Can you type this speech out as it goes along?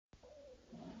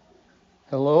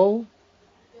Hello,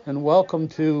 and welcome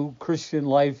to Christian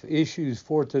Life Issues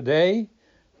for Today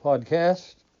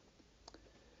podcast.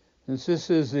 Since this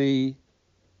is the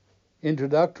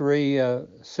introductory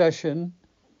session,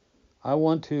 I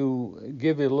want to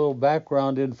give you a little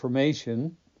background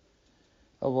information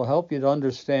that will help you to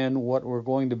understand what we're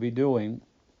going to be doing.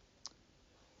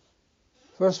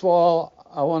 First of all,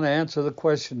 I want to answer the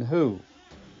question who.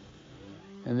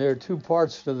 And there are two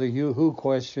parts to the who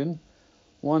question.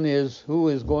 One is who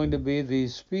is going to be the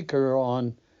speaker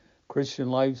on Christian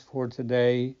Life for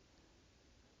Today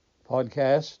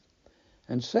podcast.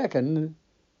 And second,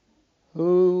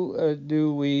 who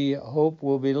do we hope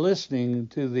will be listening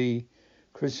to the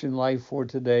Christian Life for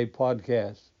Today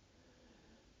podcast?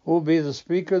 Who will be the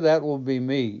speaker? That will be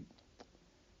me.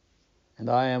 And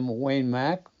I am Wayne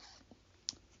Mack,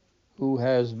 who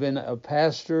has been a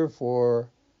pastor for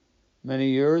many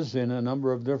years in a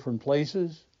number of different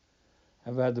places.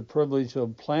 I've had the privilege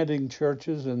of planting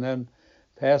churches and then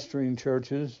pastoring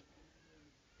churches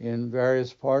in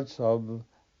various parts of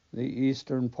the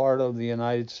eastern part of the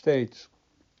United States.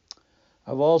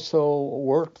 I've also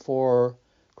worked for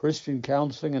Christian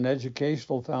Counseling and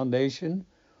Educational Foundation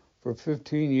for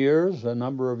 15 years, a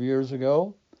number of years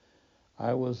ago.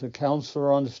 I was a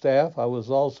counselor on staff. I was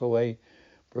also a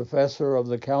professor of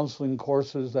the counseling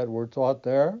courses that were taught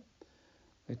there.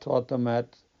 I taught them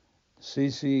at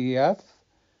CCEF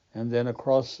and then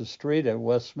across the street at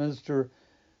Westminster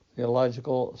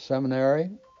Theological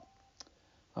Seminary.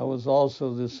 I was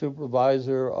also the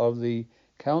supervisor of the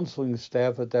counseling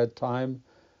staff at that time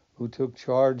who took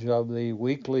charge of the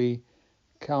weekly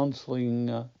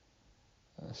counseling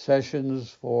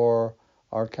sessions for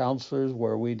our counselors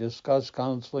where we discussed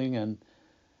counseling and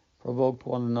provoked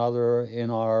one another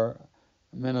in our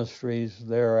ministries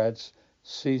there at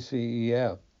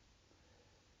CCEF.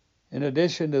 In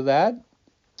addition to that,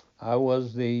 I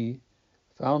was the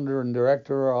founder and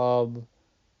director of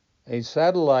a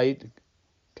satellite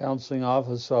counseling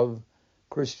office of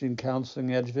Christian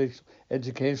Counseling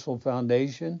Educational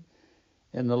Foundation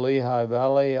in the Lehigh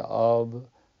Valley of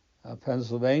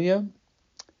Pennsylvania.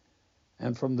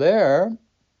 And from there,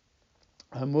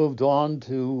 I moved on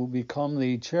to become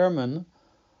the chairman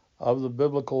of the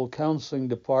Biblical Counseling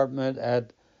Department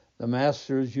at the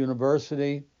Masters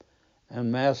University and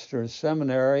Masters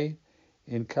Seminary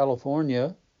in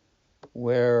California,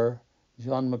 where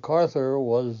John MacArthur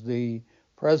was the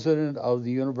president of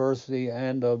the university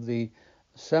and of the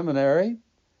seminary.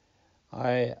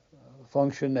 I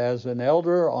functioned as an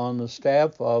elder on the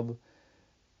staff of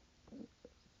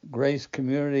Grace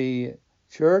Community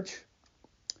Church,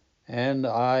 and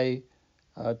I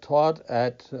taught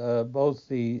at both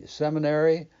the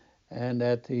seminary and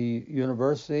at the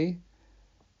university,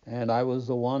 and I was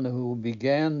the one who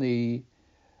began the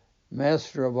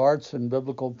Master of Arts in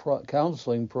Biblical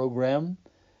Counseling program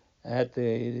at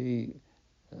the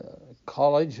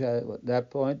college at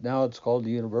that point. Now it's called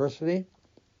the university.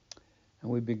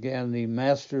 And we began the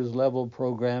master's level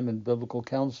program in biblical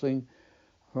counseling,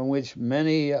 from which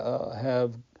many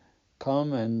have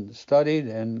come and studied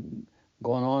and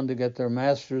gone on to get their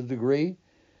master's degree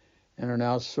and are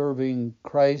now serving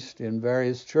Christ in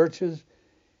various churches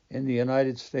in the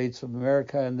United States of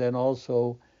America and then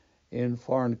also in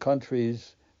foreign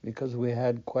countries, because we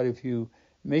had quite a few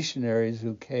missionaries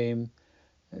who came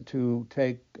to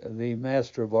take the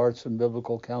Master of Arts in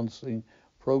Biblical Counseling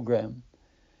program.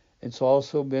 It's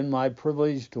also been my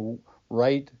privilege to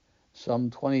write some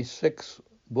 26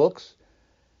 books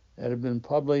that have been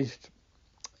published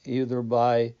either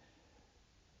by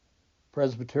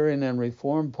Presbyterian and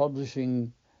Reformed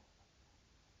Publishing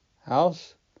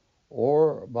House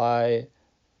or by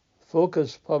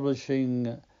Focus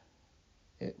Publishing,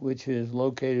 which is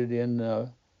located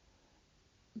in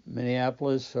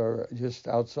Minneapolis or just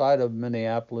outside of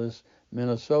Minneapolis,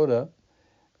 Minnesota.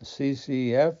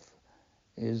 CCF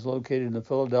is located in the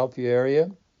Philadelphia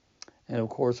area. And of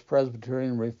course,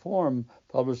 Presbyterian Reformed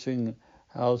Publishing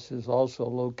House is also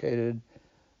located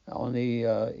on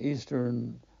the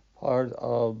eastern part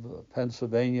of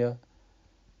Pennsylvania.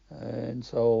 And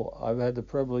so I've had the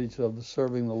privilege of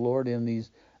serving the Lord in these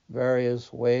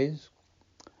various ways.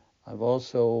 I've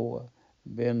also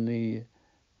been the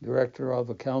director of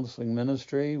a counseling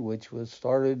ministry, which was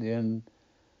started in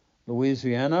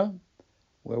Louisiana,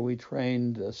 where we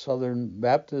trained Southern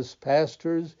Baptist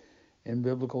pastors in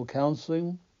biblical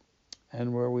counseling,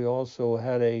 and where we also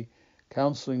had a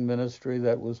counseling ministry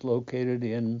that was located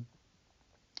in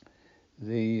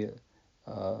the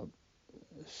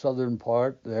southern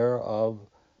part there of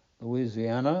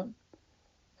Louisiana.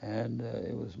 And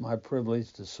it was my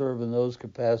privilege to serve in those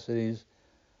capacities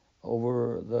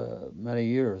over the many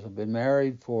years. I've been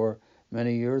married for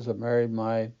many years. I married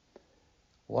my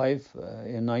wife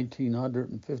in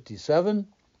 1957,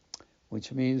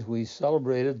 which means we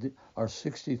celebrated our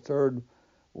 63rd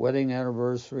wedding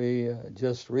anniversary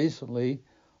just recently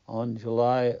on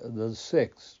July the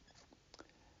 6th.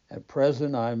 At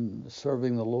present, I'm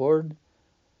serving the Lord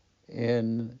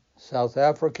in South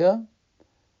Africa,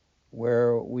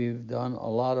 where we've done a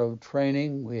lot of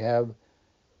training. We have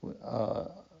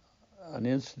an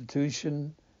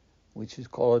institution which is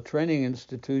called a training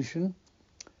institution,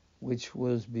 which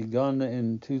was begun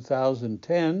in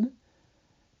 2010,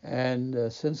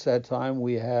 and since that time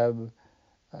we have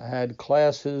had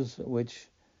classes which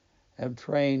have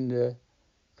trained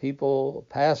people,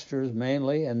 pastors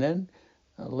mainly, and then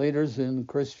leaders in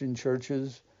Christian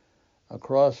churches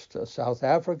across South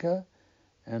Africa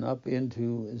and up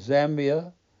into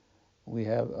Zambia. We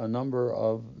have a number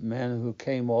of men who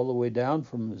came all the way down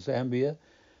from Zambia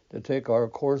to take our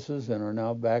courses and are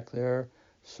now back there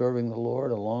serving the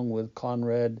Lord, along with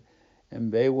Conrad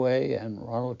Mbewe and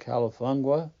Ronald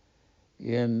Kalafungwa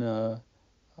in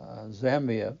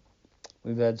Zambia.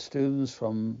 We've had students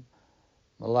from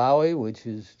Malawi, which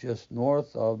is just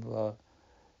north of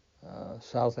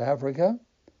South Africa,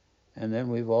 and then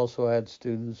we've also had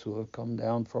students who have come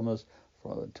down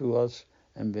to us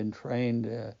and been trained,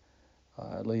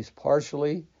 at least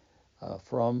partially,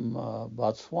 from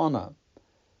Botswana.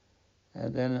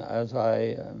 And then, as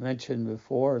I mentioned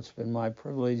before, it's been my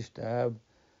privilege to have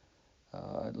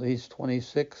at least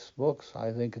 26 books,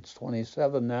 I think it's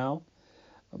 27 now,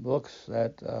 books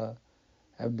that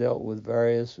have dealt with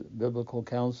various biblical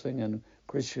counseling and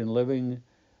Christian living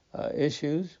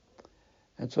issues.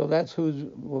 And so that's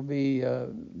who will be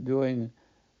doing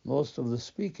most of the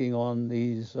speaking on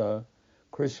these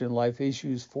Christian life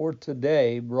issues for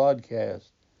today broadcast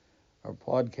or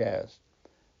podcast.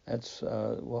 That's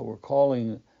what we're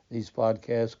calling these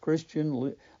podcasts,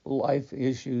 Christian life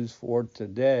issues for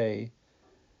today.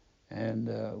 And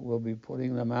we'll be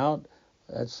putting them out.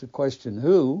 That's the question,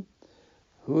 who?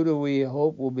 Who do we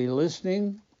hope will be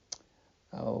listening?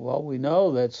 Well, we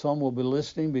know that some will be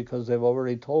listening because they've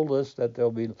already told us that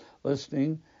they'll be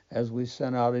listening as we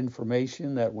sent out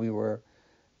information that we were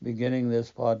beginning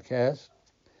this podcast.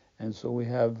 And so we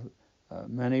have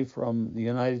many from the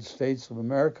United States of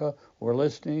America who are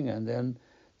listening, and then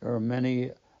there are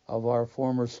many of our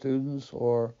former students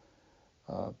or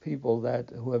people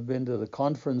who have been to the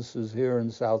conferences here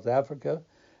in South Africa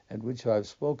at which I've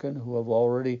spoken, who have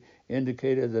already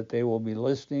indicated that they will be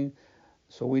listening.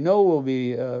 So we know we'll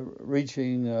be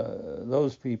reaching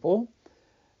those people.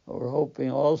 We're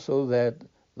hoping also that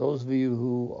those of you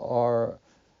who are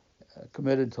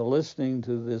committed to listening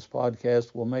to this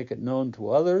podcast will make it known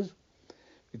to others,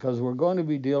 because we're going to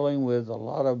be dealing with a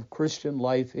lot of Christian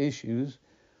life issues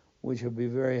which will be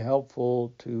very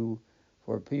helpful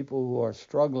for people who are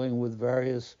struggling with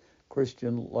various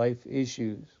Christian life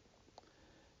issues.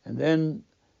 And then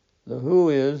the who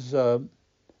is I'll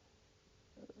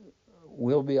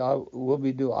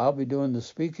be doing the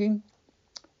speaking,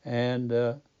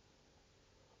 and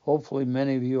hopefully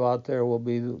many of you out there will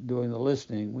be doing the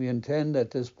listening. We intend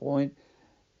at this point,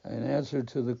 in answer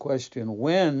to the question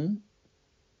when,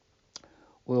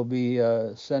 we'll be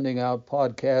sending out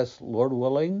podcasts, Lord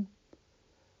willing,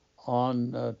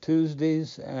 on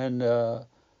Tuesdays and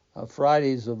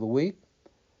Fridays of the week.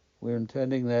 We're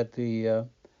intending that the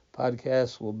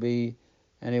podcasts will be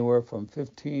anywhere from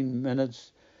 15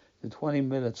 minutes to 20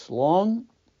 minutes long,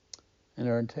 and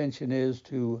our intention is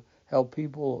to help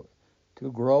people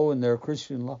to grow in their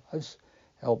Christian lives,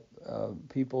 help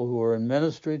people who are in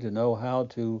ministry to know how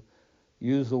to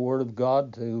use the Word of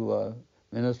God to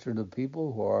minister to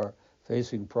people who are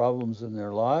facing problems in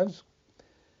their lives.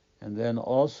 And then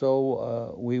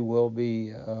also we will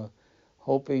be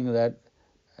hoping that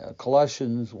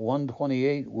Colossians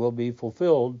 1:28 will be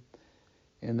fulfilled.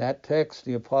 In that text,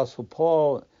 the Apostle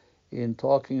Paul, in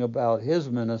talking about his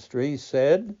ministry,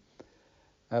 said,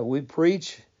 we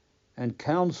preach and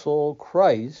counsel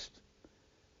Christ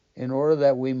in order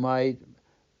that we might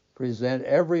present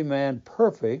every man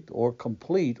perfect or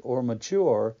complete or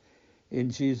mature in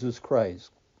Jesus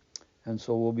Christ. And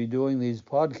so we'll be doing these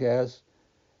podcasts,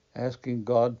 asking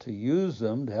God to use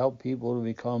them to help people to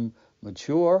become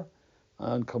mature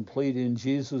and complete in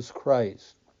Jesus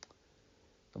Christ.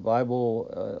 The Bible,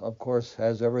 of course,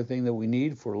 has everything that we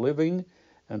need for living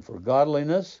and for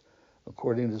godliness,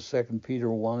 according to 2 Peter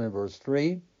 1 and verse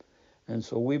 3. And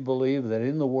so we believe that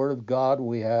in the Word of God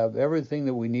we have everything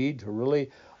that we need to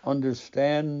really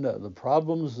understand the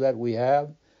problems that we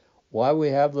have, why we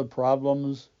have the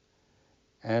problems,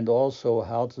 and also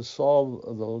how to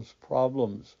solve those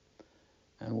problems.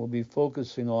 And we'll be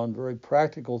focusing on very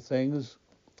practical things,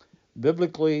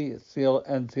 biblically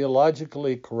and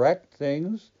theologically correct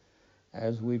things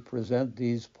as we present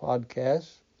these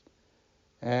podcasts.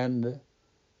 And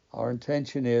our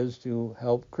intention is to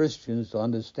help Christians to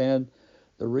understand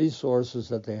the resources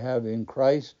that they have in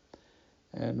Christ.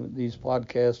 And these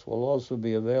podcasts will also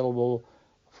be available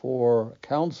for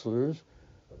counselors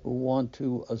who want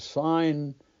to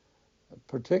assign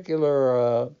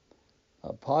particular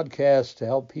podcasts to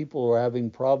help people who are having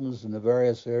problems in the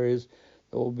various areas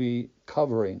that we'll be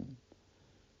covering.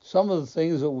 Some of the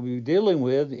things that we'll be dealing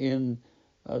with in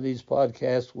these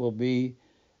podcasts will be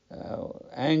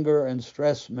anger and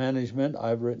stress management.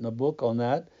 I've written a book on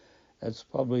that. That's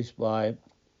published by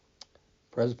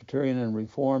Presbyterian and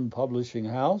Reformed Publishing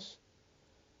House.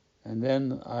 And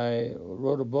then I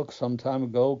wrote a book some time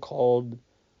ago called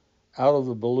Out of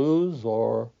the Blues,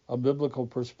 or A Biblical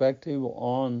Perspective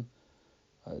on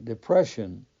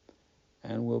Depression.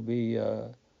 And we'll be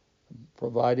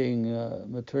providing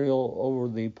material over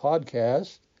the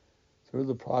podcast, through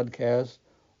the podcast,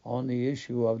 on the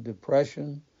issue of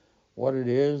depression, what it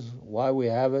is, why we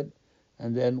have it,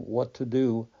 and then what to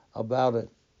do about it.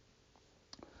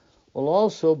 We'll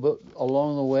also,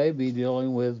 along the way, be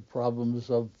dealing with problems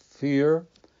of fear.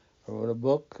 I wrote a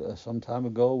book some time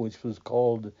ago which was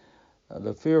called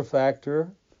The Fear Factor,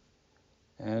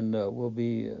 and we'll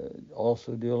be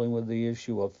also dealing with the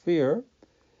issue of fear.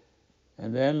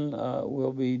 And then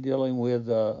we'll be dealing with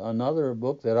another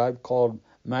book that I've called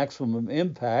Maximum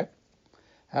Impact,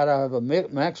 how to have a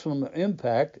maximum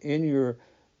impact in your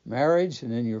marriage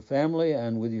and in your family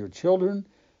and with your children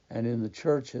and in the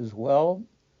church as well.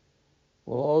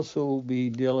 We'll also be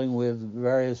dealing with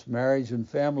various marriage and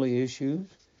family issues.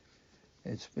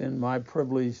 It's been my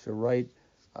privilege to write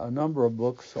a number of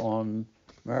books on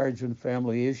marriage and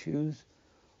family issues.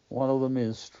 One of them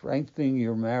is Strengthening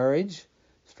Your Marriage.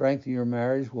 Strengthening Your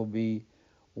Marriage will be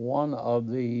one of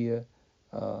the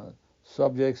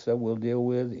subjects that we'll deal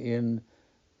with in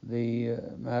the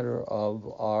matter of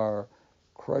our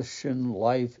Christian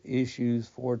Life Issues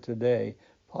for Today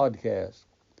podcast.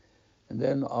 And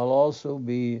then I'll also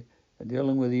be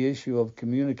dealing with the issue of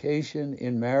communication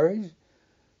in marriage.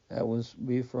 That will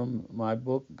be from my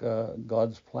book,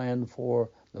 God's Plan for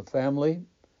the Family.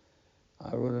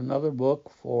 I wrote another book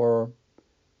for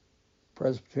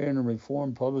Presbyterian and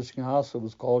Reformed Publishing House that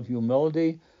was called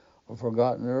Humility, a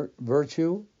Forgotten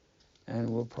Virtue, and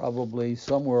we'll probably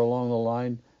somewhere along the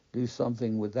line do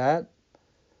something with that.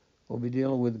 We'll be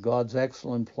dealing with God's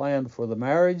excellent plan for the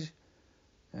marriage,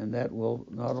 and that will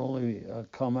not only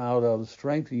come out of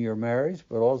strengthening your marriage,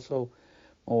 but also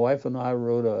my wife and I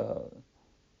wrote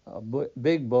a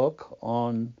big book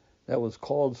on that was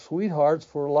called Sweethearts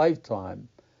for a Lifetime.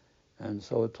 And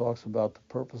so it talks about the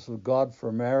purpose of God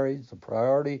for marriage, the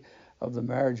priority of the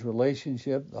marriage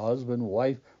relationship, the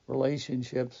husband-wife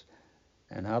relationships,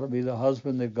 and how to be the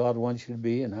husband that God wants you to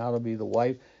be and how to be the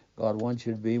wife God wants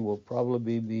you to be. We'll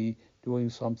probably be doing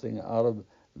something out of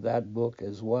that book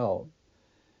as well.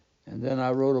 And then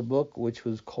I wrote a book which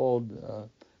was called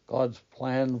God's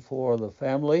Plan for the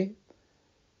Family,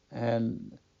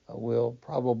 and we'll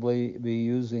probably be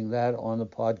using that on the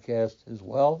podcast as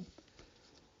well.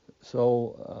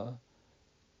 So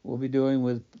we'll be doing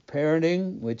with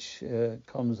parenting, which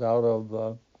comes out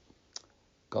of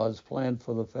God's Plan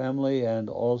for the Family, and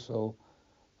also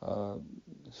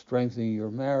strengthening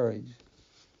your marriage.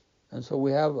 And so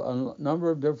we have a number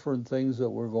of different things that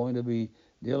we're going to be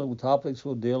dealing with, topics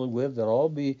we'll deal with, that all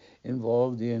be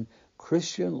involved in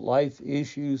Christian life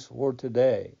issues for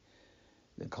today.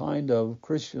 The kind of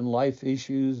Christian life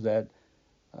issues that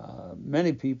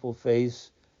many people face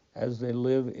as they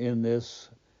live in this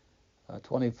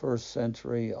 21st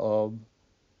century of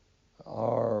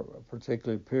our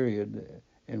particular period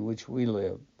in which we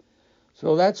live.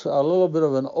 So that's a little bit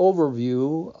of an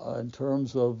overview in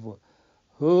terms of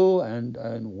who and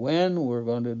when. We're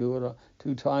going to do it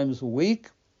 2 times a week.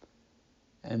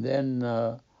 And then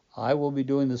I will be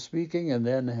doing the speaking, and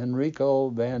then Henrico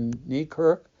Van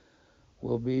Niekerk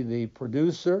will be the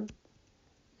producer.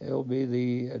 He'll be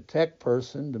the tech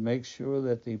person to make sure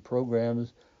that the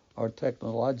programs are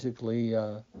technologically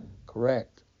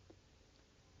correct.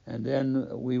 And then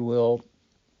we will,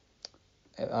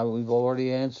 we've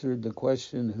already answered the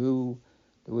question, who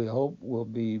do we hope will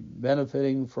be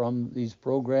benefiting from these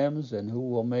programs and who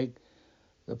will make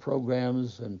the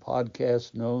programs and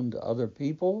podcasts known to other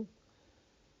people.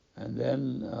 And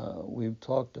then we've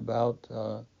talked about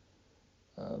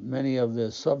many of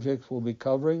the subjects we'll be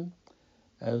covering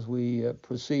as we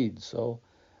proceed. So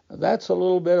that's a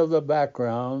little bit of the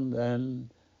background,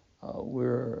 and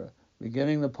we're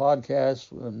beginning the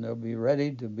podcast, and they'll be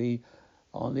ready to be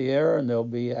on the air, and they'll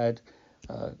be at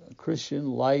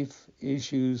Christian Life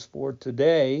Issues for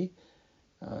Today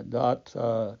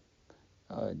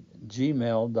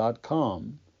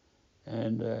gmail.com.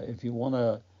 And if you want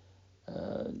to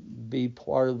be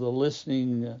part of the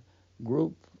listening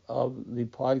group of the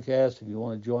podcast, if you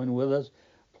want to join with us,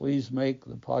 please make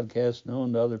the podcast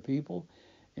known to other people.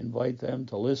 Invite them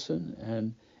to listen.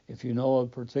 And if you know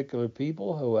of particular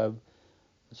people who have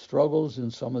struggles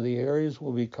in some of the areas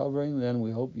we'll be covering, then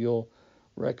we hope you'll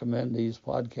recommend these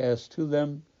podcasts to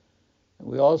them. And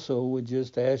we also would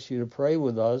just ask you to pray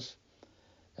with us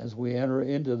as we enter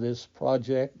into this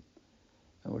project.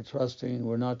 And we're trusting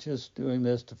we're not just doing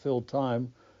this to fill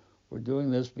time. We're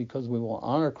doing this because we want to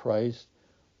honor Christ.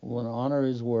 We want to honor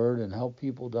His Word and help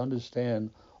people to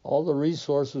understand all the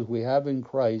resources we have in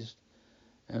Christ,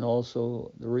 and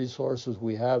also the resources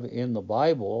we have in the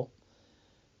Bible,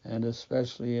 and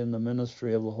especially in the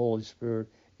ministry of the Holy Spirit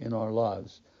in our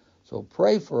lives. So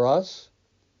pray for us,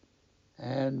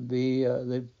 and be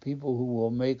the people who will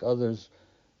make others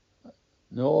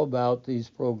know about these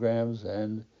programs.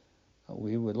 And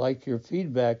we would like your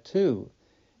feedback too.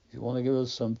 If you want to give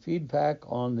us some feedback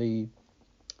on the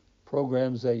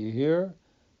programs that you hear,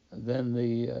 then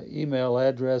the email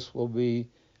address will be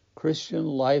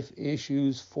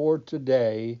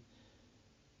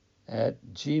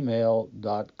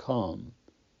christianlifeissuesfortoday@gmail.com.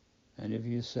 And if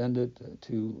you send it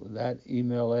to that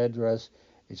email address,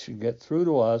 it should get through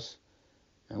to us,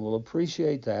 and we'll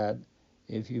appreciate that.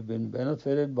 If you've been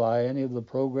benefited by any of the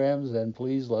programs, then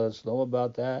please let us know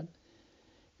about that.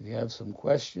 If you have some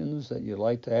questions that you'd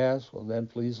like to ask, well, then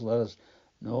please let us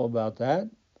know about that,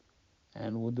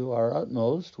 and we'll do our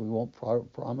utmost. We won't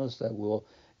promise that we'll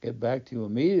get back to you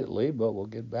immediately, but we'll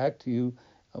get back to you.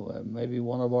 Maybe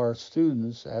one of our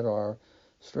students at our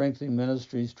Strengthening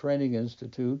Ministries Training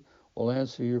Institute will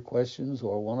answer your questions,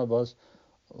 or one of us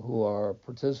who are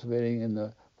participating in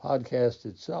the podcast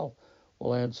itself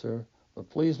will answer. But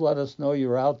please let us know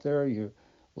you're out there, you're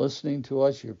listening to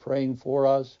us, you're praying for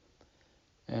us,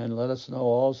 and let us know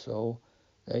also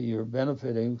that you're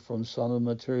benefiting from some of the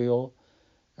material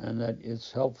and that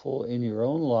it's helpful in your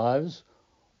own lives,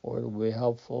 or it'll be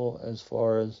helpful as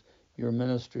far as your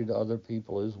ministry to other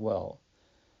people as well.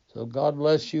 So God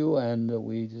bless you, and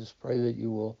we just pray that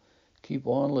you will keep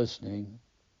on listening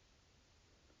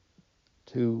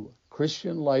to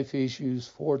Christian Life Issues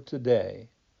for Today.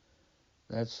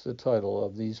 That's the title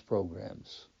of these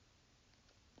programs.